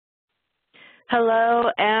Hello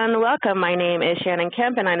and welcome. My name is Shannon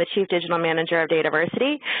Kemp and I'm the Chief Digital Manager of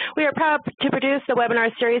Dataversity. We are proud to produce the webinar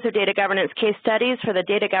series of data governance case studies for the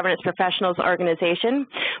Data Governance Professionals organization.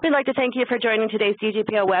 We'd like to thank you for joining today's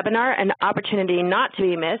DGPO webinar, an opportunity not to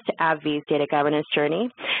be missed, AbbVie's data governance journey.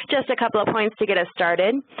 Just a couple of points to get us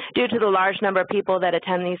started. Due to the large number of people that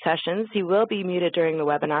attend these sessions, you will be muted during the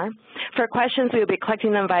webinar. For questions, we will be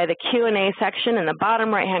collecting them via the Q&A section in the bottom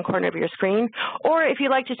right-hand corner of your screen, or if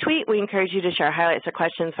you'd like to tweet, we encourage you to share highlights or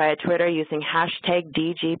questions via Twitter using hashtag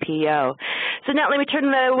DGPO. So now let me turn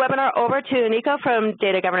the webinar over to Nico from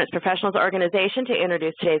Data Governance Professionals Organization to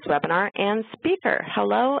introduce today's webinar and speaker.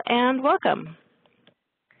 Hello and welcome.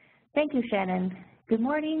 Thank you, Shannon. Good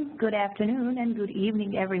morning, good afternoon, and good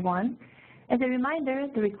evening, everyone. As a reminder,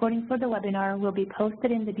 the recording for the webinar will be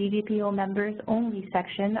posted in the DGPO members only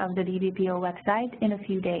section of the DGPO website in a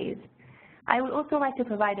few days. I would also like to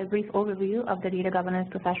provide a brief overview of the Data Governance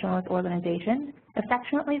Professionals Organization,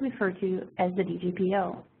 affectionately referred to as the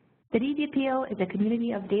DGPO. The DGPO is a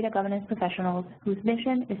community of data governance professionals whose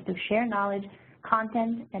mission is to share knowledge,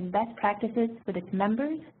 content, and best practices with its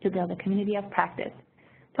members to build a community of practice.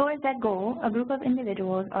 Towards that goal, a group of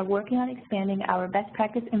individuals are working on expanding our best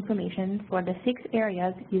practice information for the 6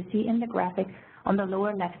 areas you see in the graphic on the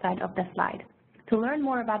lower left side of the slide. To learn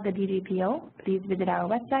more about the DGPO, please visit our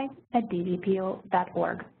website at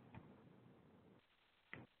dgpo.org.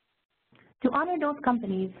 To honor those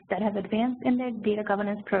companies that have advanced in their data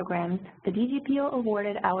governance programs, the DGPO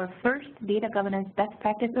awarded our first Data Governance Best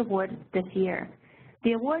Practice Award this year.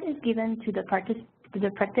 The award is given to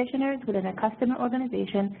the practitioners within a customer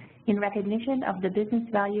organization in recognition of the business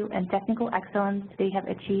value and technical excellence they have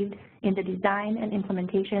achieved in the design and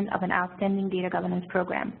implementation of an outstanding data governance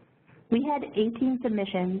program. We had 18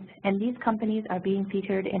 submissions, and these companies are being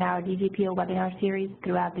featured in our DGPO webinar series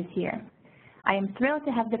throughout this year. I am thrilled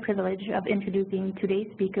to have the privilege of introducing today's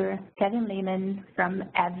speaker, Kevin Lehman from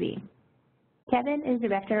AbbVie. Kevin is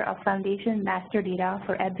Director of Foundation Master Data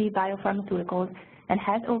for AbbVie Biopharmaceuticals and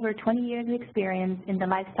has over 20 years of experience in the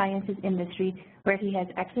life sciences industry, where he has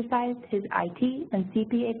exercised his IT and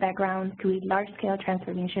CPA background to lead large-scale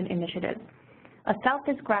transformation initiatives. A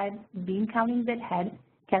self-described bean-counting bit head,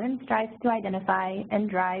 Kevin strives to identify and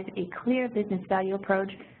drive a clear business value approach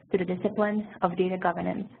to the discipline of data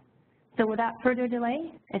governance. So without further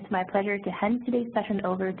delay, it's my pleasure to hand today's session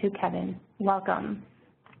over to Kevin. Welcome.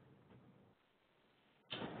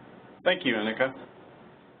 Thank you, Annika.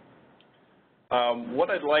 What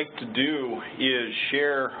I'd like to do is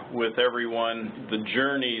share with everyone the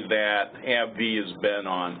journey that AbbVie has been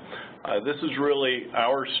on. This is really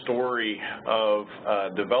our story of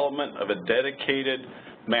development of a dedicated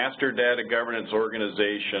master data governance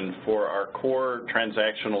organization for our core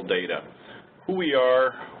transactional data. Who we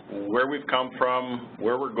are, where we've come from,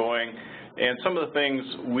 where we're going, and some of the things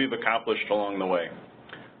we've accomplished along the way.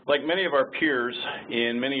 Like many of our peers,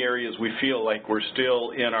 in many areas we feel like we're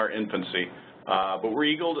still in our infancy, but we're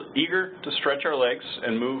eager to stretch our legs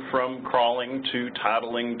and move from crawling to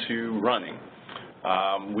toddling to running.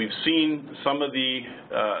 We've seen some of the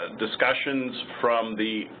discussions from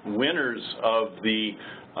the winners of the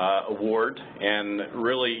award, and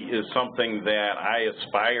really is something that I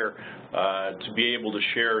aspire to be able to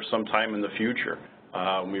share sometime in the future.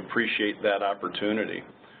 We appreciate that opportunity.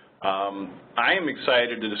 I am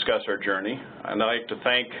excited to discuss our journey, and I'd like to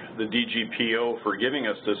thank the DGPO for giving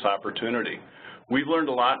us this opportunity. We've learned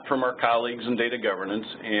a lot from our colleagues in data governance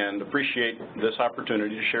and appreciate this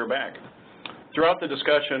opportunity to share back. Throughout the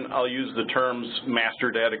discussion, I'll use the terms master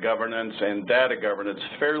data governance and data governance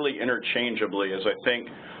fairly interchangeably, as I think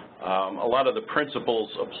a lot of the principles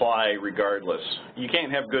apply regardless. You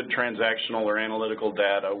can't have good transactional or analytical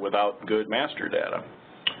data without good master data.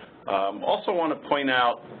 Also want to point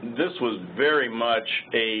out this was very much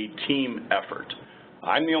a team effort.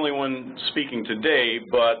 I'm the only one speaking today,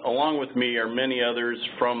 but along with me are many others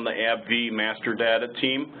from the AbbVie master data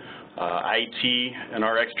team, IT, and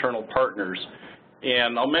our external partners.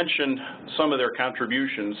 And I'll mention some of their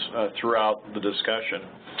contributions throughout the discussion.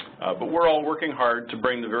 But we're all working hard to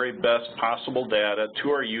bring the very best possible data to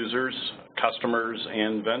our users, customers,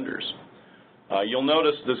 and vendors. You'll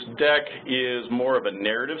notice this deck is more of a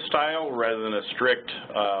narrative style rather than a strict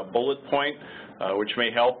bullet point, which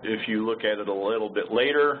may help if you look at it a little bit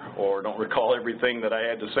later or don't recall everything that I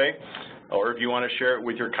had to say, or if you want to share it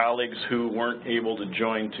with your colleagues who weren't able to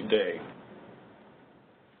join today.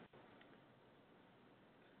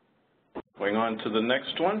 Going on to the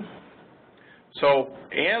next one. So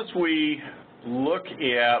as we look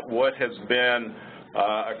at what has been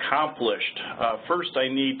accomplished, first I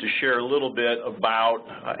need to share a little bit about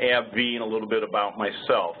AbbVie and a little bit about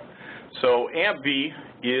myself. So AbbVie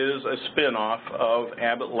is a spin-off of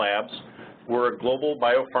Abbott Labs. We're a global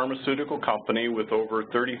biopharmaceutical company with over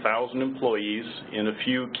 30,000 employees in a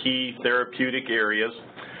few key therapeutic areas,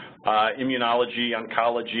 immunology,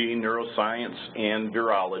 oncology, neuroscience, and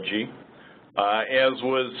virology. As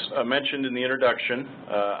was mentioned in the introduction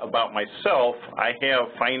about myself, I have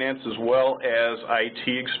finance as well as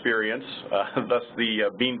IT experience, thus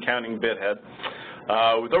the bean counting bithead,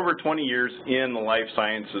 with over 20 years in the life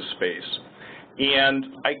sciences space. And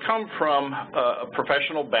I come from a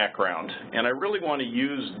professional background, and I really want to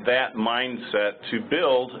use that mindset to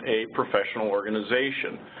build a professional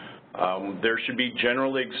organization. There should be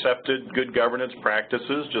generally accepted good governance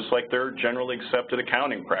practices, just like there are generally accepted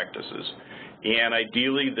accounting practices. And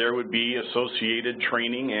ideally, there would be associated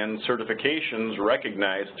training and certifications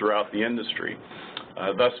recognized throughout the industry.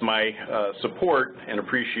 Thus, my support and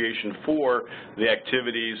appreciation for the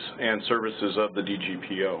activities and services of the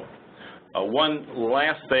DGPO. One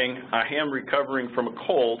last thing, I am recovering from a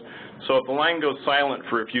cold, so if the line goes silent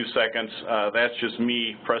for a few seconds, that's just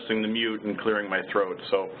me pressing the mute and clearing my throat.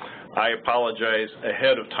 So I apologize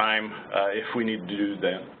ahead of time if we need to do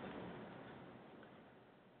that.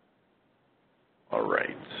 All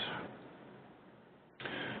right.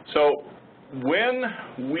 So when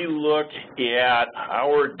we look at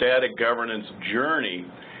our data governance journey,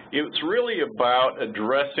 it's really about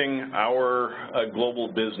addressing our global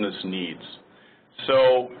business needs.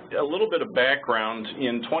 So a little bit of background,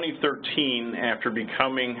 in 2013, after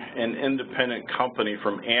becoming an independent company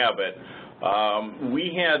from Abbott,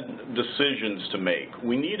 we had decisions to make.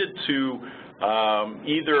 We needed to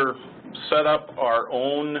either set up our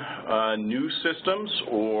own new systems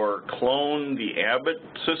or clone the Abbott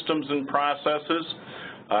systems and processes,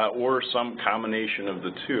 or some combination of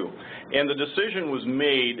the two. And the decision was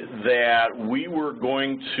made that we were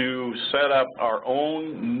going to set up our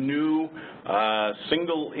own new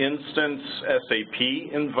single instance SAP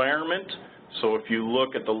environment. So if you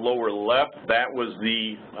look at the lower left, that was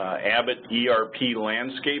the Abbott ERP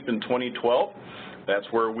landscape in 2012. That's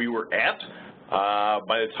where we were at.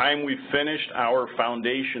 By the time we finished our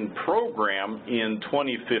foundation program in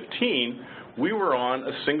 2015, we were on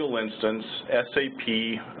a single instance SAP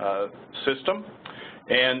system,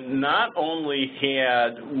 and not only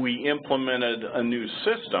had we implemented a new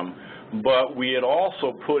system, but we had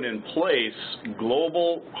also put in place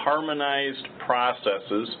global harmonized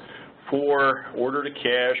processes for order to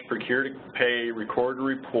cash, procure to pay, record to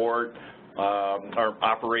report, our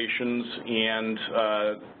operations, and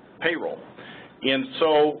payroll. And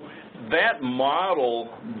so that model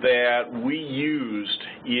that we used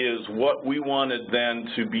is what we wanted then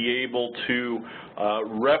to be able to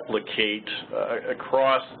replicate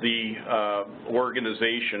across the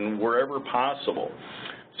organization wherever possible.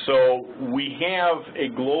 So we have a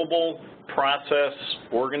global process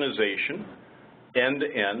organization,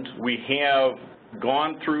 end-to-end. We have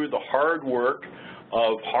gone through the hard work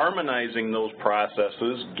of harmonizing those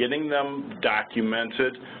processes, getting them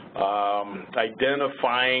documented,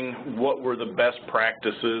 identifying what were the best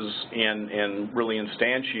practices and really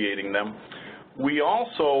instantiating them. We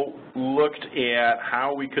also looked at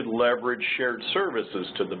how we could leverage shared services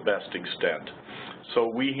to the best extent. So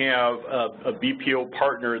we have a BPO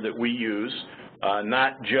partner that we use,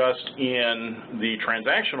 not just in the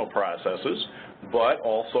transactional processes, but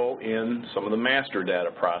also in some of the master data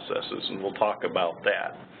processes, and we'll talk about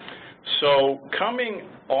that. So coming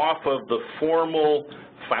off of the formal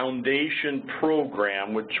foundation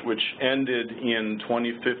program, which ended in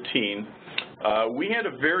 2015, we had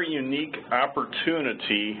a very unique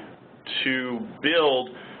opportunity to build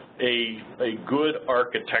a good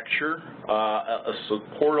architecture, a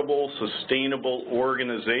supportable, sustainable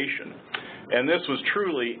organization. And this was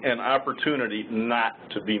truly an opportunity not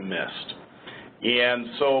to be missed. And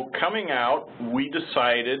so coming out, we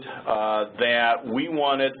decided that we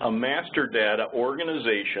wanted a master data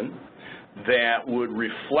organization that would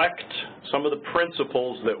reflect some of the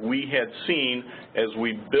principles that we had seen as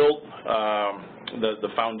we built the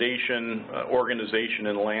foundation organization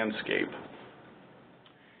and landscape.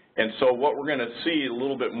 And so what we're going to see a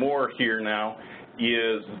little bit more here now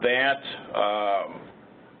is that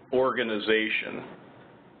organization.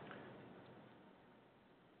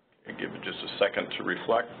 I'll give it just a second to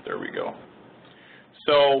reflect. There we go.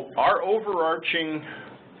 So our overarching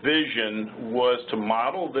vision was to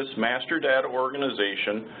model this master data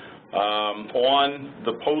organization on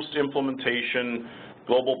the post-implementation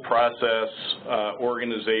global process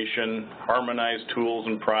organization, harmonized tools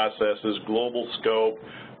and processes, global scope,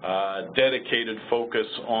 dedicated focus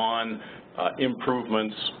on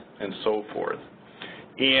improvements, and so forth.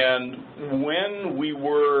 And when we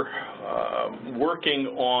were working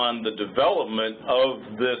on the development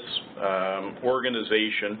of this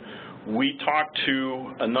organization, we talked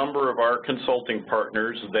to a number of our consulting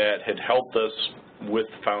partners that had helped us with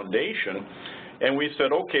foundation, and we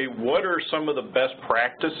said, okay, what are some of the best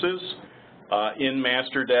practices in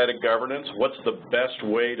master data governance? What's the best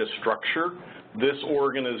way to structure this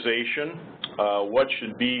organization? What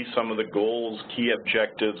should be some of the goals, key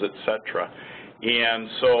objectives, et cetera? And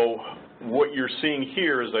so what you're seeing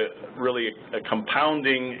here is really a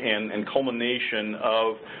compounding and culmination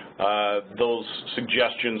of those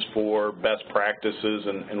suggestions for best practices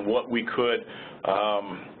and what we could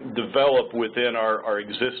develop within our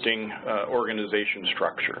existing organization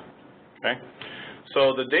structure. Okay?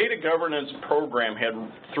 So the data governance program had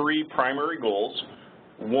 3 primary goals.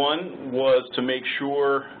 One was to make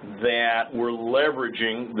sure that we're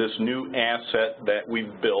leveraging this new asset that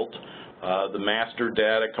we've built, the master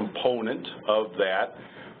data component of that.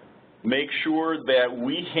 Make sure that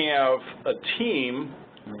we have a team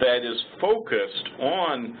that is focused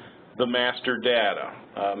on the master data,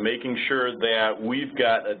 making sure that we've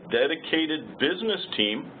got a dedicated business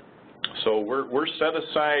team. So we're set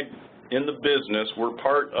aside in the business. We're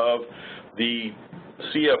part of the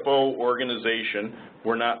CFO organization.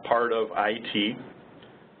 We're not part of IT.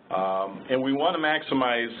 And we want to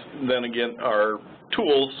maximize, then again, our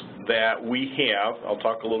tools that we have. I'll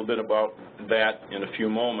talk a little bit about that in a few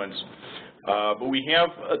moments. But we have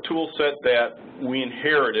a tool set that we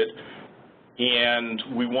inherited, and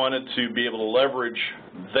we wanted to be able to leverage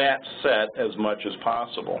that set as much as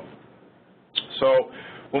possible. So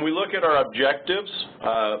when we look at our objectives,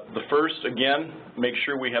 the first, again, make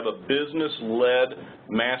sure we have a business-led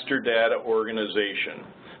master data organization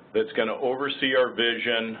that's going to oversee our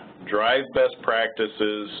vision, drive best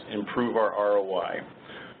practices, improve our ROI.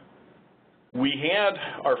 We had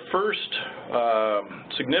our first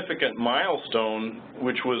significant milestone,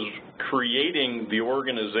 which was creating the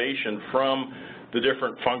organization from the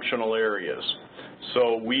different functional areas.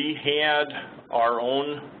 So we had our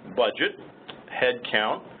own budget, head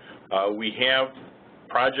count. We have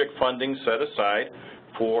project funding set aside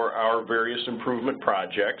for our various improvement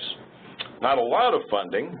projects. Not a lot of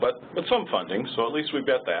funding, but some funding, so at least we've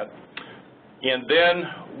got that. And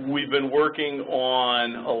then we've been working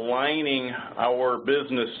on aligning our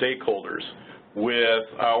business stakeholders with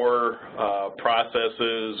our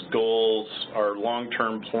processes, goals, our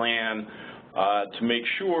long-term plan to make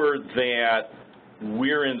sure that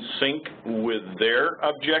we're in sync with their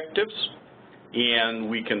objectives and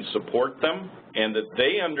we can support them, and that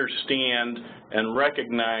they understand and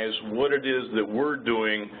recognize what it is that we're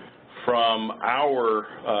doing from our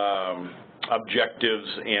objectives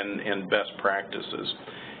and best practices.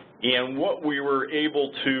 And what we were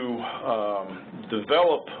able to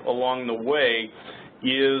develop along the way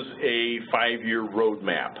is a 5-year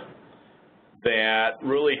roadmap that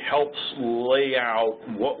really helps lay out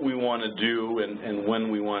what we want to do and when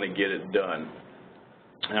we want to get it done.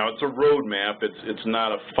 Now, it's a roadmap. It's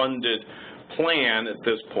not a funded plan at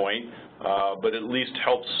this point, but at least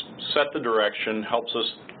helps set the direction, helps us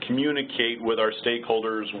communicate with our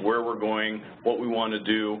stakeholders where we're going, what we want to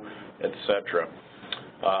do, etc.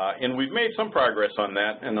 And we've made some progress on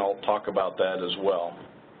that, and I'll talk about that as well.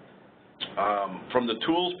 From the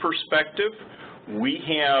tools perspective, we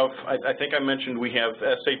have, I think I mentioned we have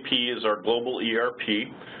SAP as our global ERP.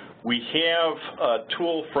 We have a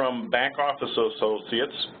tool from Back Office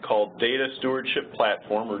Associates called Data Stewardship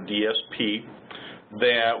Platform, or DSP,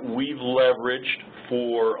 that we've leveraged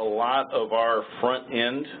for a lot of our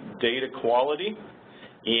front-end data quality,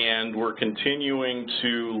 and we're continuing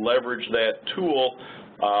to leverage that tool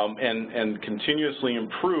and continuously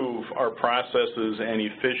improve our processes and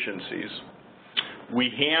efficiencies.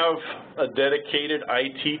 We have a dedicated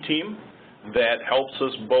IT team that helps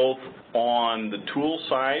us both on the tool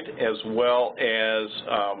side as well as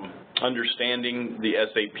understanding the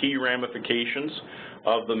SAP ramifications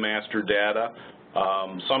of the master data.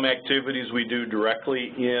 Some activities we do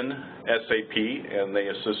directly in SAP, and they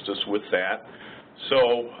assist us with that.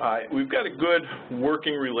 So we've got a good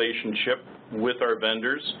working relationship with our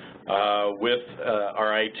vendors, with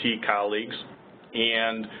our IT colleagues,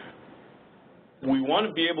 and we want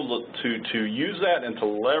to be able to use that and to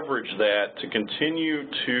leverage that to continue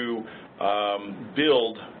to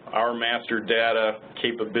build our master data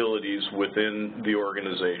capabilities within the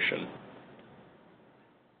organization.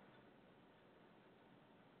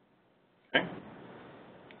 Okay.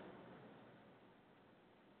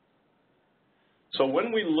 So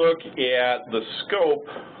when we look at the scope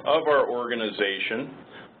of our organization,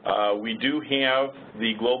 We do have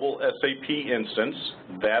the global SAP instance.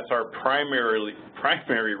 That's our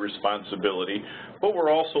primary responsibility, but we're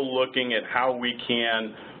also looking at how we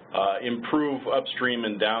can improve upstream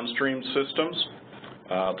and downstream systems.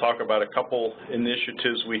 I'll talk about a couple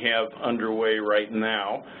initiatives we have underway right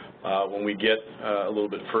now when we get a little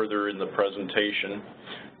bit further in the presentation.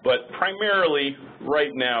 But primarily,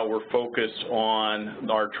 right now, we're focused on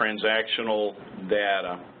our transactional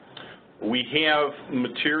data. We have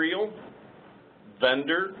material,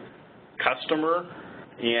 vendor, customer,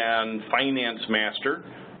 and finance master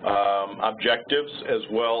objectives, as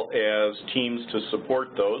well as teams to support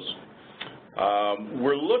those.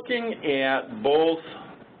 We're looking at both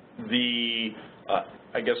the,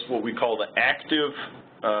 I guess what we call the active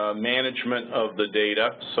management of the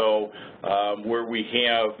data, so where we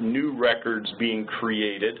have new records being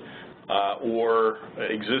created or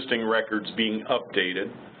existing records being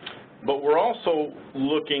updated. But we're also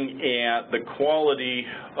looking at the quality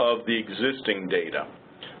of the existing data.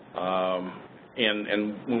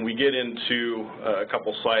 And when we get into a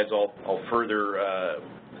couple slides, I'll further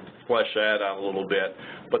flesh that out a little bit.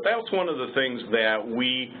 But that's one of the things that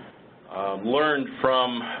we learned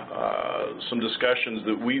from some discussions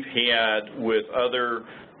that we've had with other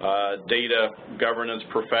data governance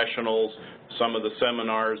professionals, some of the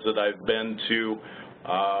seminars that I've been to,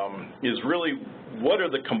 is really what are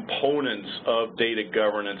the components of data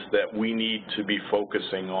governance that we need to be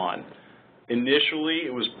focusing on. Initially,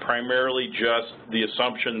 it was primarily just the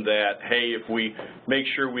assumption that, hey, if we make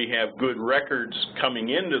sure we have good records coming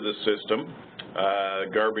into the system,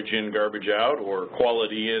 garbage in, garbage out, or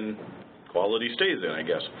quality in, quality stays in, I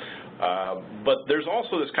guess. But there's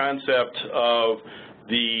also this concept of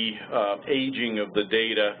the aging of the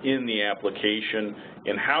data in the application,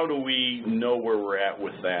 and how do we know where we're at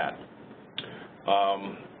with that.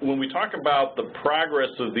 When we talk about the progress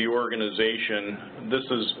of the organization, this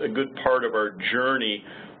is a good part of our journey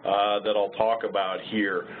that I'll talk about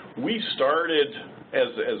here. We started as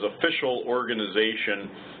official organization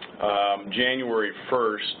January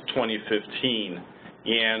 1st, 2015,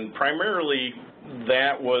 and primarily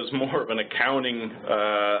that was more of an accounting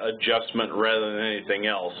adjustment rather than anything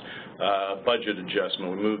else, budget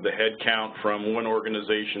adjustment. We moved the head count from one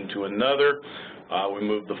organization to another. We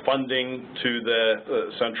moved the funding to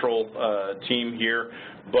the central team here,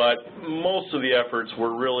 but most of the efforts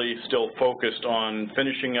were really still focused on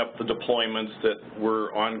finishing up the deployments that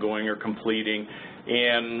were ongoing or completing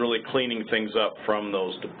and really cleaning things up from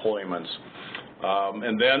those deployments.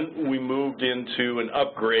 And then we moved into an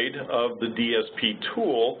upgrade of the DSP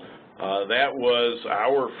tool. That was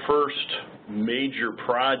our first major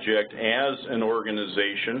project as an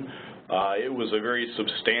organization. It was a very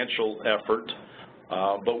substantial effort.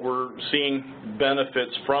 But we're seeing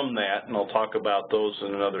benefits from that, and I'll talk about those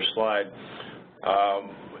in another slide.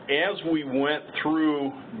 As we went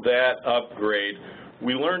through that upgrade,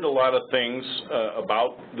 we learned a lot of things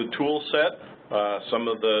about the tool set, some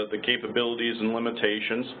of the capabilities and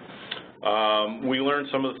limitations. We learned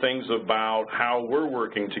some of the things about how we're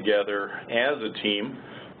working together as a team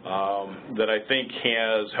that I think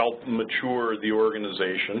has helped mature the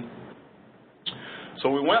organization. So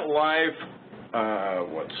we went live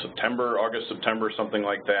August, September, something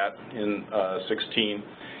like that in 16.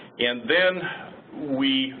 And then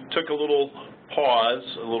we took a little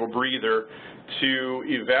pause, a little breather, to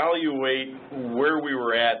evaluate where we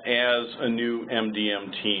were at as a new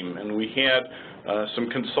MDM team. And we had some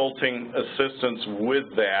consulting assistance with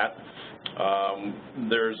that.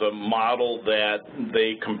 There's a model that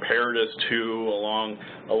they compared us to along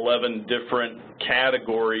 11 different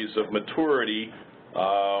categories of maturity,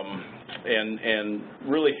 and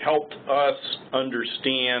really helped us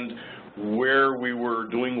understand where we were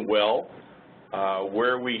doing well,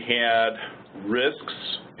 where we had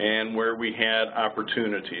risks, and where we had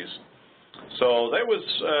opportunities. So that was,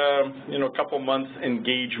 a couple months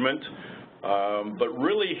engagement, but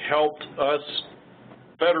really helped us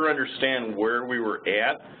better understand where we were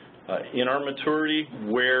at in our maturity,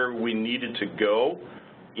 where we needed to go,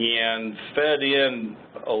 and fed in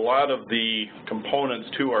a lot of the components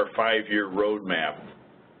to our 5-year roadmap.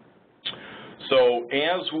 So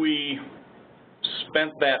as we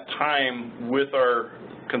spent that time with our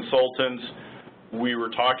consultants, we were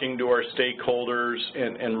talking to our stakeholders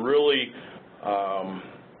and really, I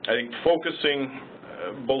think, focusing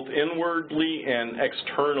both inwardly and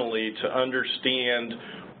externally to understand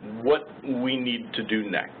what we need to do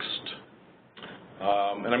next.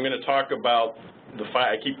 And I'm going to talk about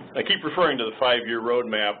I keep referring to the 5-year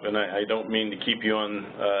roadmap, and I don't mean to keep you on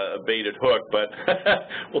a baited hook, but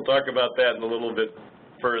we'll talk about that in a little bit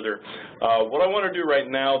further. What I want to do right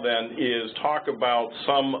now then is talk about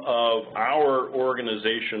some of our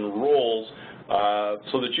organization roles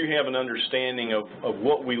so that you have an understanding of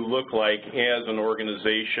what we look like as an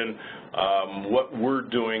organization, what we're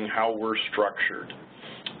doing, how we're structured.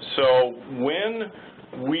 So when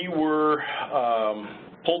we were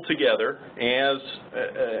pulled together as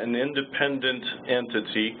an independent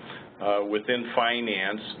entity within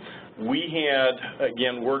finance, we had,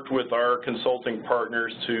 again, worked with our consulting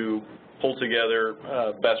partners to pull together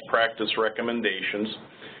best practice recommendations.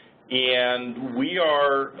 And we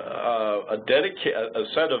are a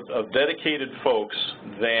set of dedicated folks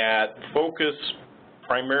that focus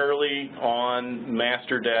primarily on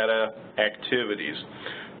master data activities.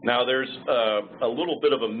 Now, there's a little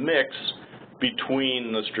bit of a mix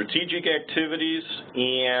between the strategic activities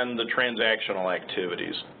and the transactional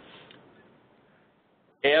activities.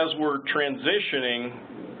 As we're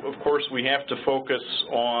transitioning, of course, we have to focus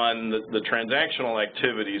on the transactional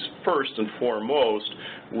activities first and foremost.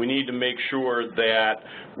 We need to make sure that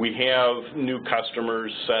we have new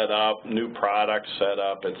customers set up, new products set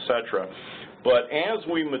up, et cetera. But as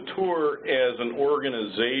we mature as an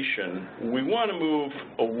organization, we want to move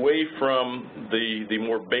away from the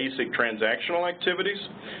more basic transactional activities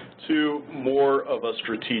to more of a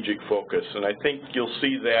strategic focus. And I think you'll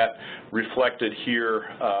see that reflected here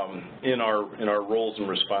in our roles and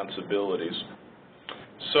responsibilities.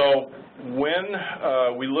 So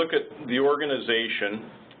when we look at the organization,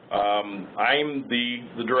 I'm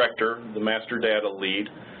the director, the master data lead.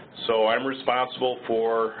 So I'm responsible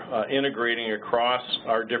for integrating across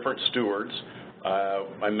our different stewards.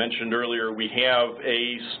 I mentioned earlier we have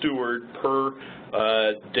a steward per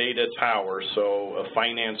data tower, so a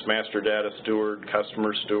finance master data steward,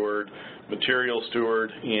 customer steward, material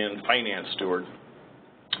steward, and finance steward.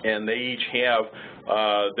 And they each have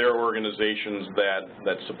their organizations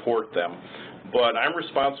that support them. But I'm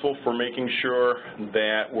responsible for making sure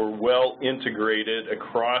that we're well integrated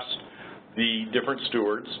across the different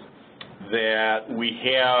stewards, that we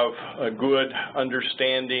have a good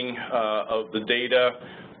understanding of the data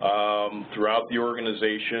throughout the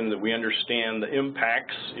organization, that we understand the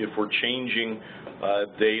impacts if we're changing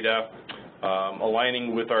data,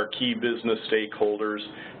 aligning with our key business stakeholders,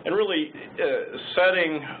 and really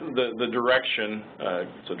setting the direction.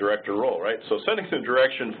 It's a director role, right? So setting the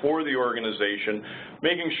direction for the organization,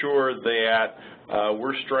 making sure that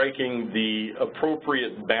we're striking the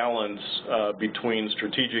appropriate balance between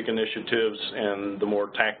strategic initiatives and the more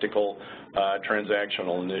tactical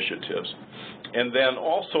transactional initiatives. And then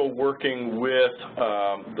also working with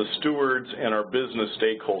the stewards and our business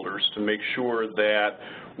stakeholders to make sure that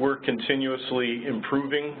we're continuously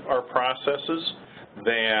improving our processes,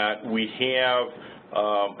 that we have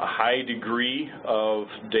a high degree of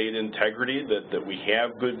data integrity, that we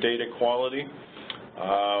have good data quality,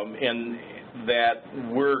 and that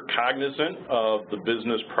we're cognizant of the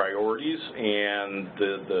business priorities and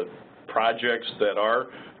the projects that our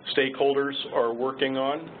stakeholders are working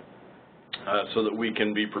on so that we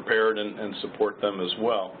can be prepared and support them as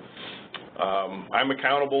well. I'm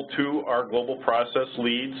accountable to our global process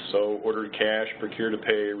leads, so order to cash, procure to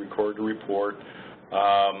pay, record to report.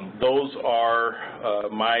 Those are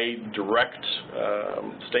my direct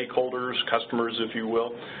stakeholders, customers, if you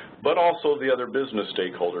will, but also the other business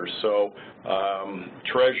stakeholders. So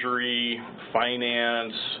treasury,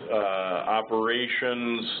 finance,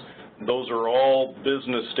 operations, those are all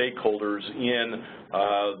business stakeholders in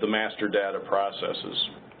the master data processes.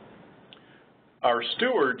 Our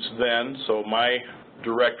stewards then, so my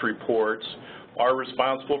direct reports, are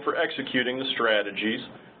responsible for executing the strategies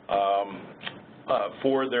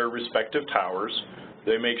for their respective towers.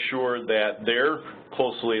 They make sure that they're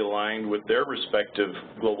closely aligned with their respective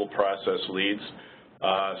global process leads,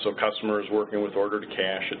 so customers working with order to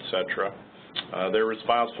cash, et cetera. They're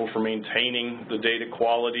responsible for maintaining the data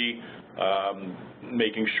quality,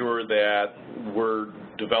 making sure that we're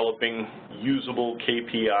developing usable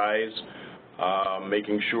KPIs,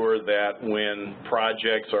 making sure that when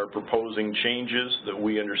projects are proposing changes that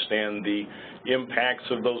we understand the impacts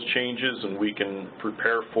of those changes and we can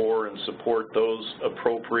prepare for and support those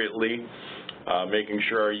appropriately, making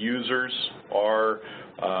sure our users are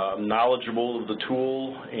knowledgeable of the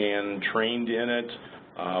tool and trained in it,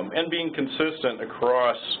 and being consistent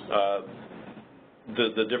across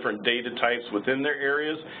the different data types within their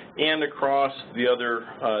areas and across the other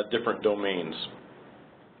different domains.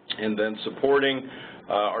 And then supporting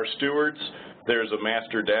our stewards, there's a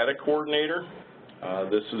master data coordinator.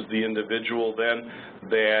 This is the individual then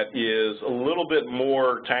that is a little bit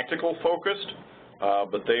more tactical focused,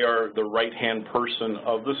 but they are the right-hand person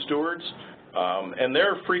of the stewards. And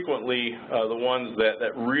they're frequently the ones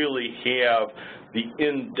that really have the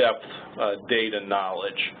in-depth data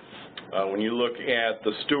knowledge. When you look at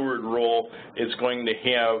the steward role, it's going to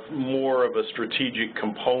have more of a strategic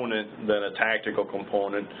component than a tactical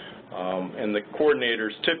component. And the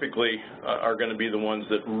coordinators typically are going to be the ones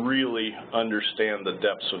that really understand the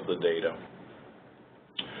depths of the data.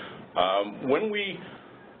 When we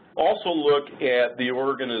also look at the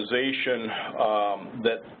organization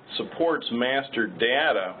that supports master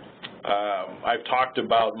data, I've talked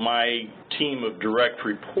about my team of direct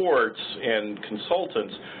reports and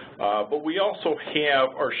consultants, but we also have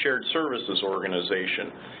our shared services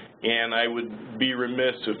organization. And I would be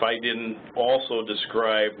remiss if I didn't also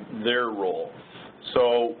describe their role.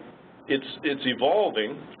 So it's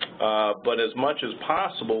evolving, but as much as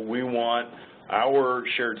possible, we want our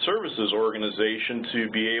shared services organization to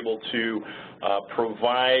be able to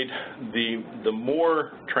provide the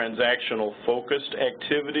more transactional focused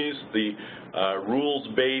activities, the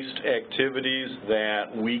rules-based activities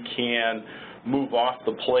that we can move off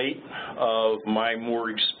the plate of my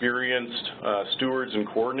more experienced stewards and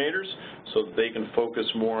coordinators so that they can focus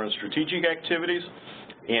more on strategic activities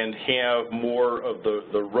and have more of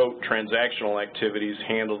the rote transactional activities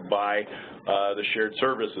handled by the shared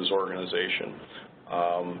services organization.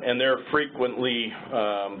 And they're frequently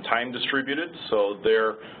time distributed, so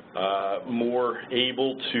they're more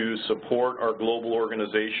able to support our global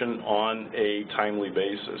organization on a timely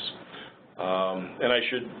basis. And I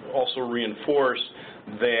should also reinforce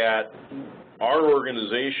that our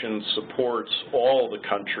organization supports all the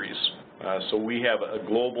countries. So we have a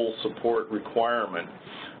global support requirement.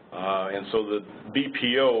 And so the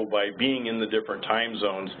BPO, by being in the different time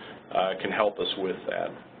zones, can help us with that.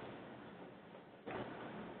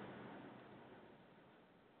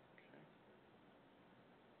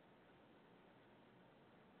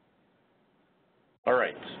 All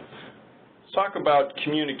right. Let's talk about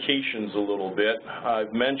communications a little bit.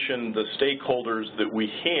 I've mentioned the stakeholders that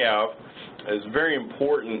we have. It's very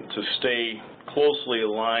important to stay closely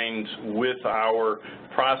aligned with our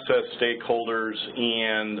process stakeholders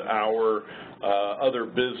and our other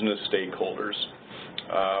business stakeholders.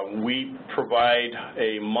 We provide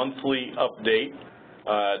a monthly update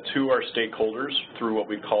to our stakeholders through what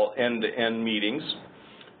we call end-to-end meetings.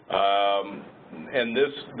 And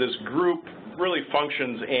this group really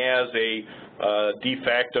functions as a de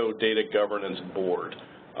facto data governance board.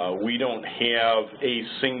 We don't have a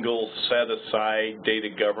single set-aside data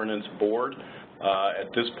governance board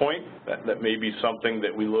at this point. That may be something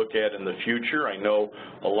that we look at in the future. I know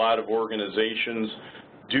a lot of organizations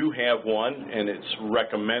do have one, and it's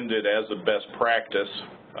recommended as a best practice.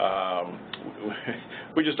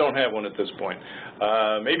 We just don't have one at this point.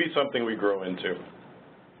 Maybe something we grow into.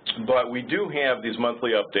 But we do have these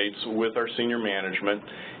monthly updates with our senior management,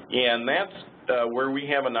 and that's where we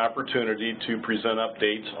have an opportunity to present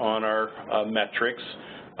updates on our metrics,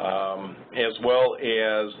 as well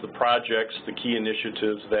as the projects, the key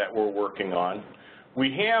initiatives that we're working on.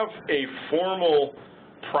 We have a formal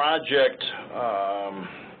project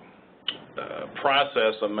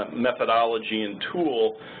process, a methodology and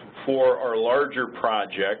tool for our larger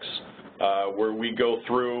projects, where we go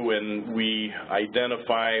through and we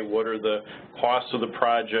identify what are the costs of the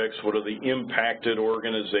projects, what are the impacted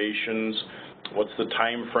organizations, what's the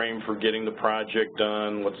time frame for getting the project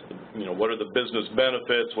done, what are the business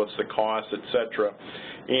benefits, what's the cost, etc.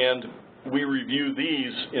 And we review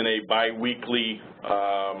these in a bi-weekly,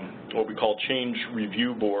 what we call change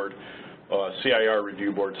review board, CIR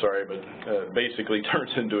review board, sorry, but basically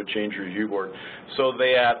turns into a change review board, so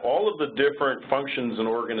that all of the different functions and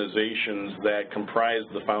organizations that comprise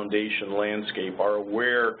the foundation landscape are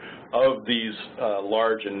aware of these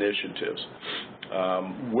large initiatives.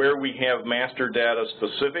 Where we have master data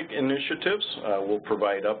specific initiatives, we'll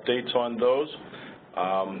provide updates on those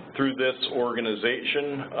through this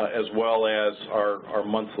organization, as well as our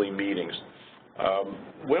monthly meetings.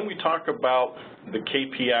 When we talk about the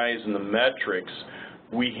KPIs and the metrics,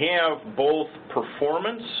 we have both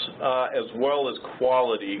performance as well as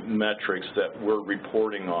quality metrics that we're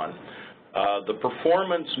reporting on. The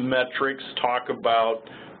performance metrics talk about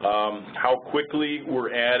how quickly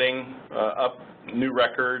we're adding up new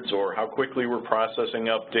records or how quickly we're processing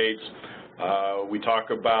updates. We talk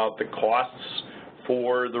about the costs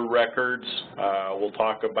for the records. We'll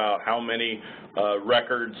talk about how many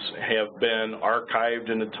records have been archived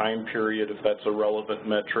in a time period, if that's a relevant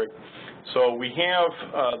metric. So we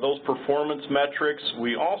have those performance metrics.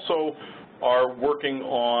 We also are working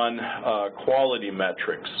on quality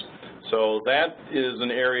metrics. So that is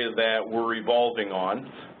an area that we're evolving on.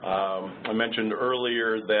 I mentioned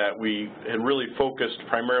earlier that we had really focused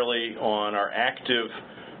primarily on our active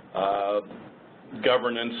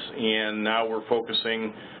governance, and now we're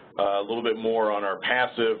focusing a little bit more on our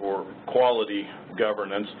passive or quality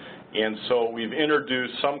governance. And so we've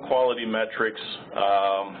introduced some quality metrics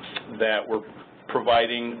that we're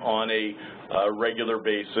providing on a regular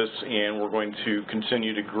basis, and we're going to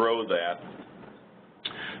continue to grow that.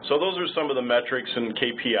 So those are some of the metrics and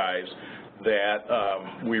KPIs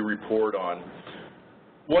that we report on.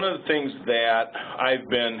 One of the things that I've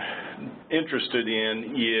been interested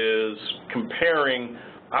in is comparing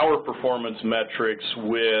our performance metrics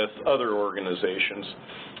with other organizations.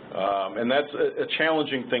 And that's a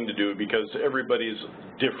challenging thing to do because everybody's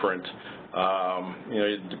different.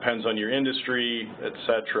 It depends on your industry, et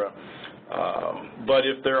cetera. But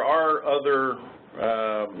if there are other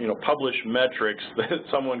published metrics that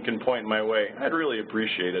someone can point my way, I'd really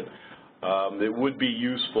appreciate it. It would be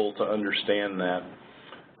useful to understand that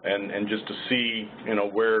and just to see,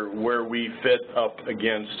 where we fit up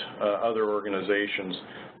against other organizations.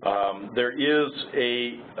 There is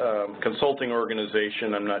a consulting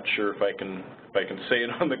organization. I'm not sure if I can say it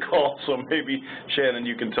on the call, so maybe, Shannon,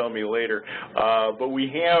 you can tell me later. But we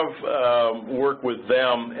have worked with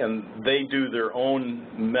them, and they do their own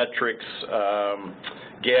metrics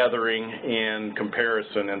gathering and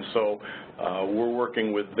comparison, and so we're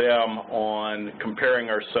working with them on comparing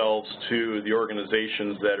ourselves to the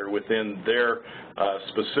organizations that are within their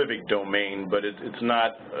specific domain, but it's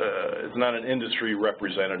not an industry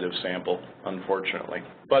representative sample, unfortunately,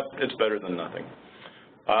 but it's better than nothing.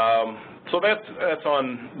 So that's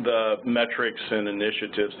on the metrics and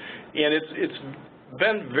initiatives, and it's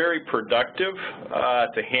been very productive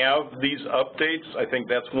to have these updates. I think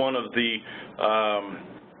that's one of the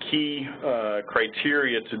key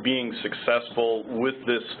criteria to being successful with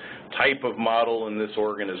this type of model in this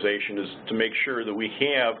organization is to make sure that we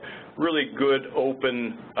have really good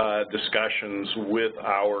open discussions with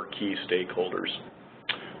our key stakeholders.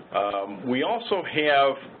 We also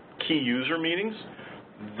have key user meetings.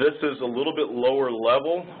 This is a little bit lower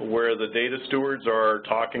level where the data stewards are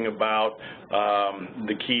talking about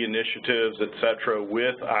the key initiatives, et cetera,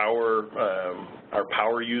 with our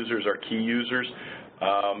power users, our key users.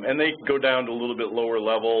 And they go down to a little bit lower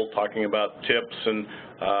level, talking about tips and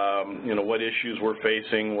what issues we're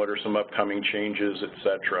facing, what are some upcoming changes, et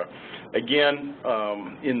cetera. Again,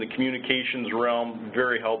 in the communications realm,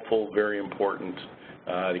 very helpful, very important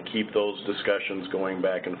to keep those discussions going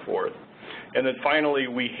back and forth. And then finally,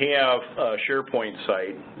 we have a SharePoint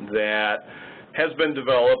site that has been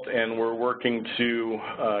developed, and we're working to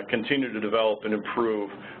continue to develop and improve,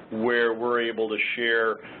 where we're able to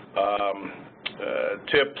share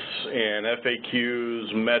tips and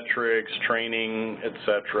FAQs, metrics, training, et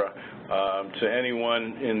cetera, to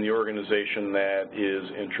anyone in the organization that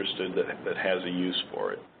is interested, that has a use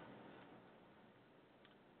for it.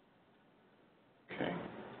 Okay.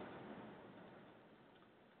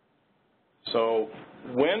 So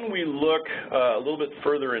when we look a little bit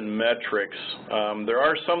further in metrics, there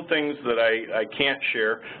are some things that I can't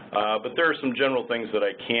share, but there are some general things that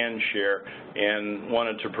I can share and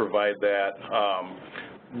wanted to provide that.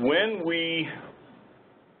 When we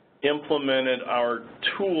implemented our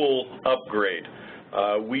tool upgrade,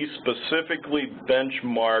 we specifically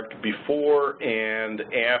benchmarked before and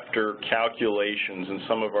after calculations in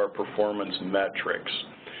some of our performance metrics.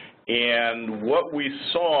 And what we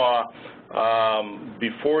saw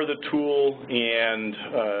before the tool and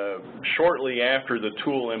shortly after the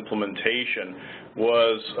tool implementation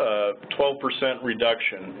was a 12%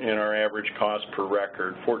 reduction in our average cost per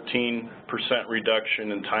record, 14%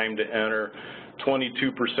 reduction in time to enter,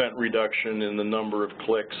 22% reduction in the number of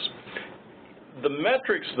clicks. The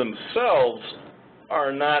metrics themselves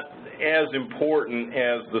are not as important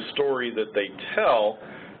as the story that they tell,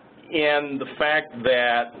 and the fact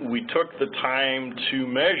that we took the time to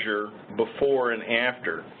measure before and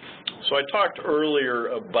after. So I talked earlier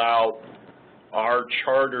about our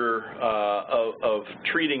charter of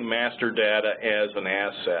treating master data as an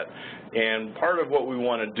asset. And part of what we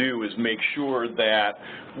want to do is make sure that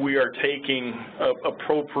we are taking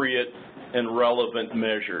appropriate and relevant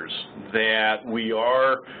measures, that we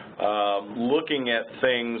are looking at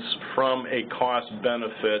things from a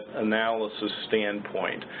cost-benefit analysis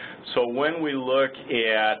standpoint. So when we look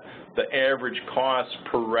at the average cost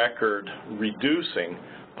per record reducing,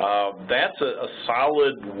 that's a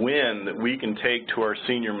solid win that we can take to our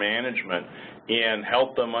senior management and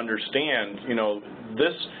help them understand, you know,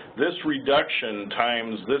 this reduction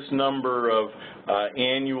times this number of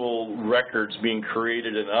annual records being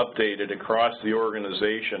created and updated across the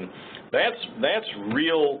organization, that's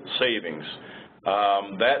real savings.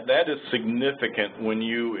 That is significant when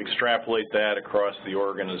you extrapolate that across the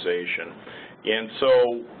organization. And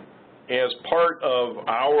so as part of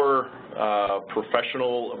our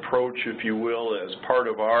professional approach, if you will, as part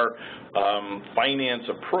of our finance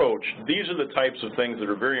approach, these are the types of things that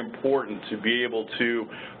are very important to be able to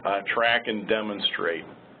track and demonstrate.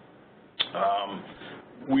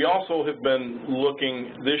 We also have been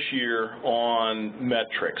looking this year on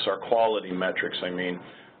metrics, our quality metrics, I mean,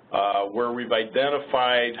 where we've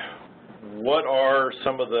identified what are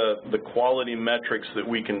some of the quality metrics that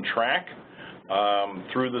we can track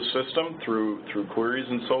through the system, through queries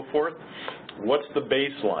and so forth. What's the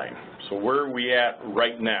baseline? So where are we at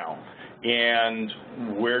right now? And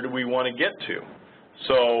where do we want to get to?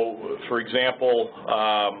 So, for example,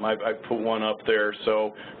 I put one up there.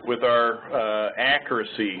 So with our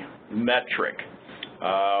accuracy metric,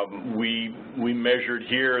 we measured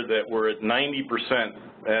here that we're at 90%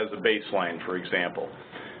 as a baseline, for example.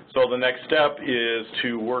 So the next step is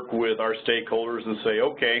to work with our stakeholders and say,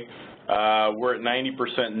 okay, we're at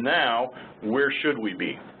 90% now, where should we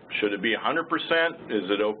be? Should it be 100%? Is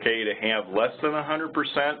it okay to have less than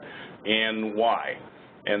 100%? And why?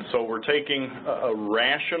 And so we're taking a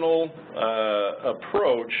rational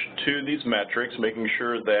approach to these metrics, making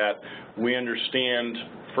sure that we understand,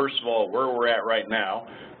 first of all, where we're at right now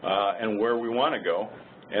and where we want to go,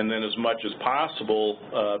 and then as much as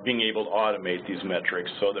possible being able to automate these metrics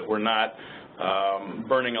so that we're not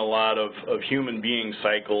burning a lot of human being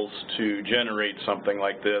cycles to generate something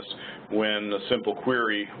like this when a simple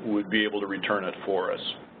query would be able to return it for us.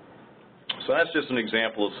 So that's just an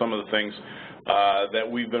example of some of the things that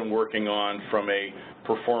we've been working on from a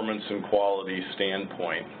performance and quality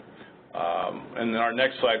standpoint. And in our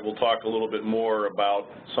next slide, we'll talk a little bit more about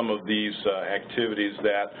some of these activities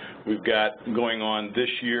that we've got going on this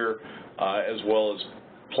year as well as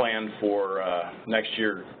planned for next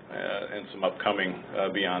year and some upcoming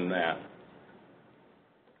beyond that.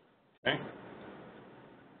 Okay.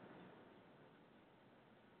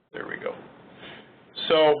 There we go.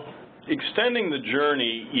 So extending the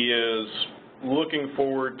journey is looking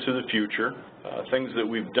forward to the future, things that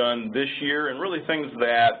we've done this year and really things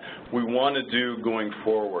that we want to do going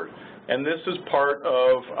forward. And this is part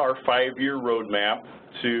of our 5-year roadmap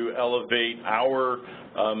to elevate our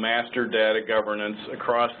master data governance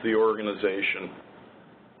across the organization.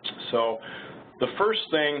 So the first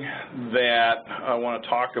thing that I want to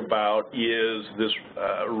talk about is this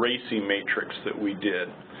RACI matrix that we did.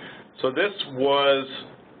 So this was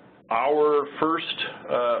our first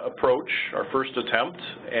approach, our first attempt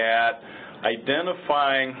at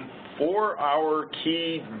identifying for our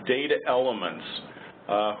key data elements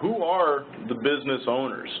who are the business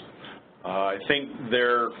owners. I think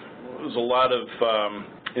there was a lot of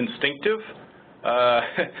instinctive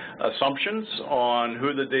assumptions on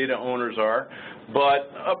who the data owners are, but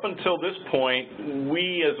up until this point,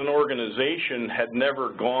 we as an organization had never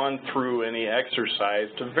gone through any exercise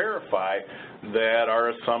to verify that our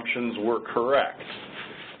assumptions were correct.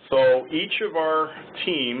 So each of our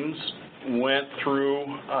teams went through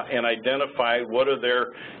and identified what are their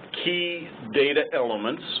key data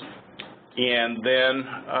elements, and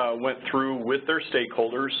then went through with their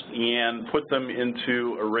stakeholders and put them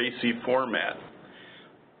into a RACI format.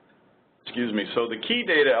 Excuse me. So the key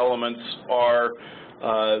data elements are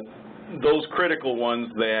those critical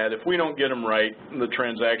ones that if we don't get them right, the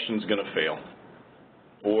transaction's going to fail,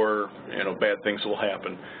 or bad things will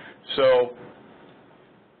happen. So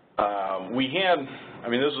we had, I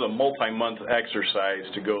mean, this is a multi-month exercise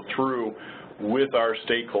to go through with our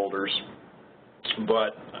stakeholders,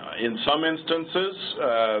 but in some instances,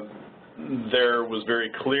 there was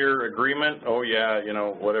very clear agreement. Oh yeah,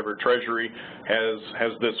 whatever, Treasury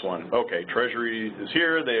has this one. Okay, Treasury is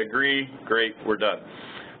here, they agree, great, we're done.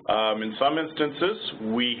 In some instances,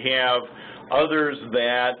 we have others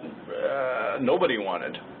that nobody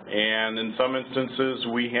wanted. And in some instances,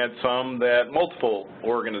 we had some that multiple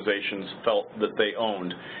organizations felt that they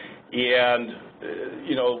owned. And,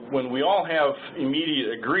 when we all have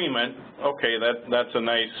immediate agreement, okay, that's a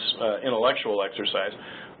nice intellectual exercise.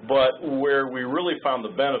 But where we really found the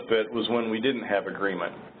benefit was when we didn't have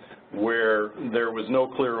agreement, where there was no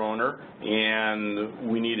clear owner and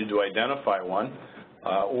we needed to identify one,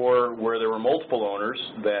 or where there were multiple owners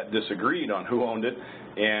that disagreed on who owned it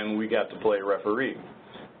and we got to play referee.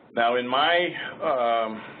 Now, in my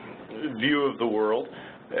view of the world,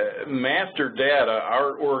 master data,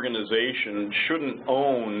 our organization shouldn't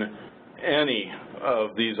own any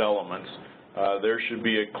of these elements. There should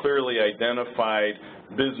be a clearly identified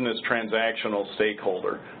business transactional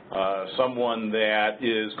stakeholder, someone that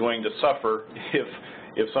is going to suffer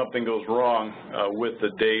if something goes wrong with the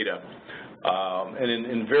data. And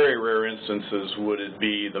in very rare instances would it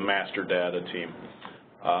be the master data team.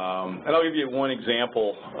 And I'll give you one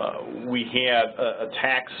example. We had a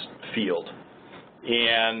tax field,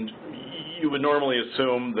 and you would normally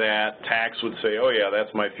assume that tax would say, oh yeah,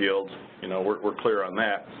 that's my field, you know, we're clear on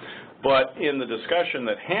that. But in the discussion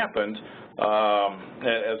that happened,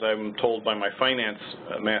 as I'm told by my finance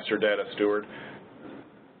master data steward,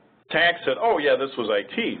 tax said, oh yeah, this was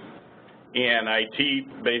IT. And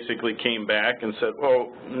IT basically came back and said,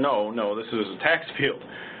 oh, no, this is a tax field.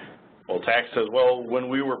 Well, tax says, well, when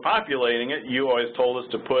we were populating it, you always told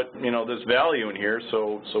us to put, you know, this value in here,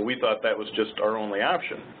 so we thought that was just our only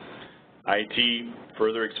option. IT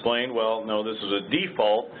further explained, well, no, this is a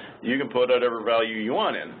default. You can put whatever value you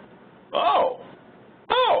want in. Oh,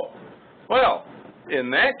 well, in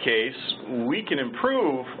that case, we can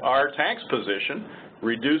improve our tax position,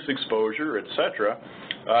 reduce exposure, et cetera,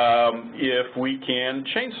 if we can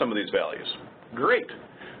change some of these values. Great.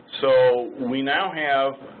 So we now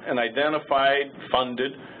have an identified,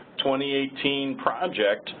 funded 2018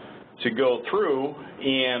 project to go through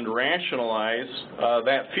and rationalize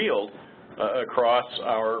that field across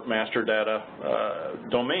our master data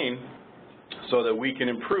domain so that we can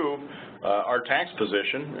improve our tax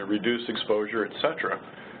position, reduce exposure, et cetera.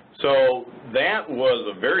 So that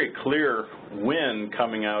was a very clear win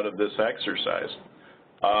coming out of this exercise.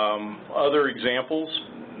 Other examples,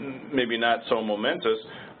 maybe not so momentous,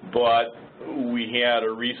 but we had a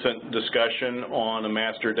recent discussion on a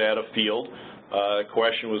master data field. A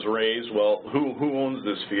question was raised, well, who owns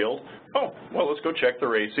this field? Oh, well, let's go check the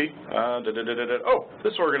RACI. Oh,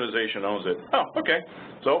 this organization owns it. Oh, okay.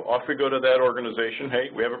 So off we go to that organization. Hey,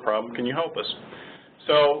 we have a problem. Can you help us?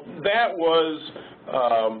 So that was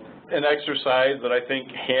an exercise that I think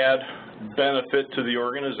had benefit to the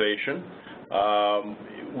organization.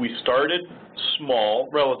 We started small,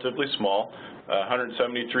 relatively small,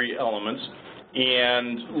 173 elements,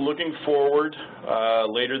 and looking forward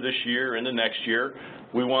later this year into next year,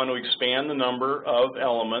 we want to expand the number of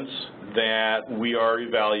elements that we are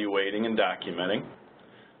evaluating and documenting.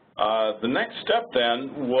 The next step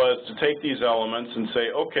then was to take these elements and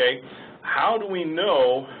say, okay, how do we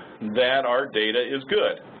know that our data is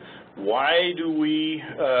good? Why do we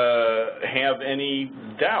have any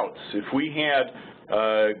doubts? If we had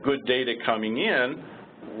good data coming in,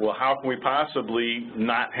 well, how can we possibly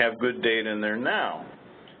not have good data in there now?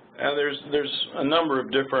 And there's a number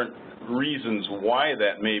of different reasons why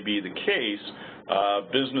that may be the case.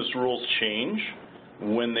 Business rules change.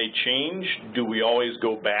 When they change, do we always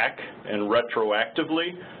go back and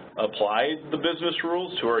retroactively apply the business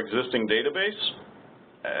rules to our existing database?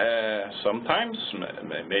 Sometimes,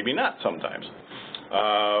 maybe not sometimes.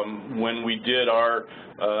 When we did our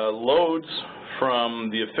loads from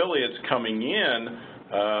the affiliates coming in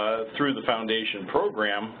through the foundation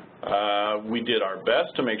program, we did our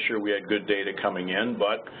best to make sure we had good data coming in,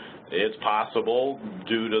 but it's possible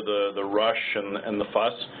due to the rush and the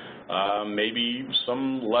fuss, maybe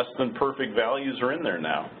some less than perfect values are in there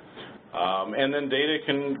now. And then data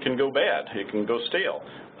can go bad. It can go stale.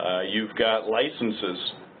 You've got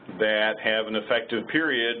licenses that have an effective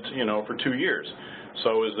period, you know, for 2 years.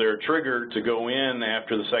 So is there a trigger to go in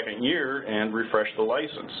after the second year and refresh the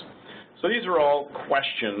license? So these are all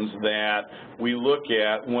questions that we look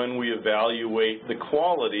at when we evaluate the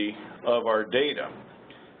quality of our data.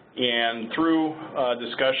 And through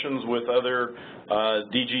discussions with other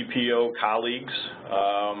DGPO colleagues,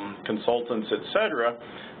 consultants, et cetera,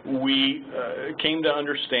 we came to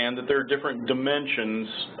understand that there are different dimensions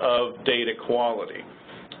of data quality.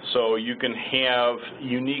 So you can have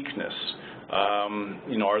uniqueness.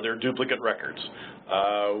 You know, are there duplicate records?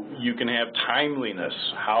 You can have timeliness.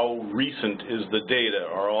 How recent is the data?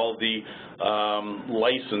 Are all the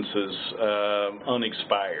licenses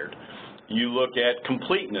unexpired? You look at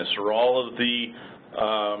completeness. Are all of the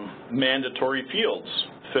mandatory fields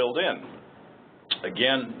filled in?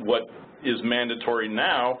 Again, what is mandatory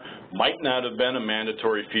now might not have been a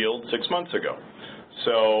mandatory field 6 months ago.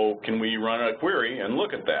 So can we run a query and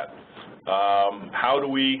look at that? How do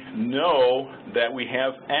we know that we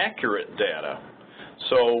have accurate data?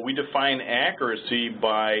 So we define accuracy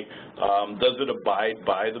by does it abide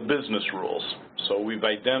by the business rules? So we've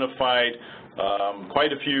identified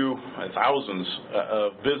quite a few, thousands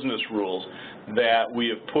of business rules that we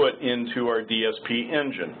have put into our DSP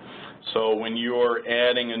engine. So when you're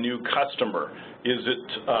adding a new customer, is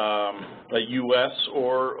it a U.S.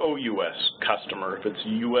 or OUS customer? If it's a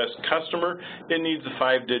U.S. customer, it needs a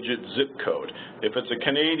 5-digit zip code. If it's a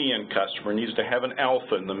Canadian customer, it needs to have an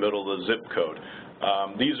alpha in the middle of the zip code.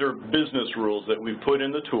 These are business rules that we've put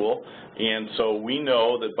in the tool, and so we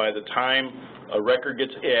know that by the time a record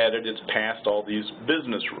gets added, it's passed all these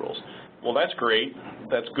business rules. Well, that's great.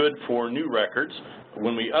 That's good for new records.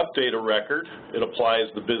 When we update a record, it applies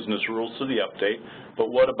the business rules to the update, but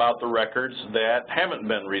what about the records that haven't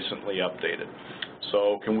been recently updated?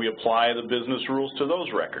 So can we apply the business rules to those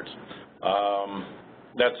records?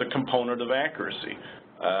 That's a component of accuracy.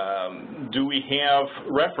 Do we have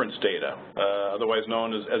reference data, otherwise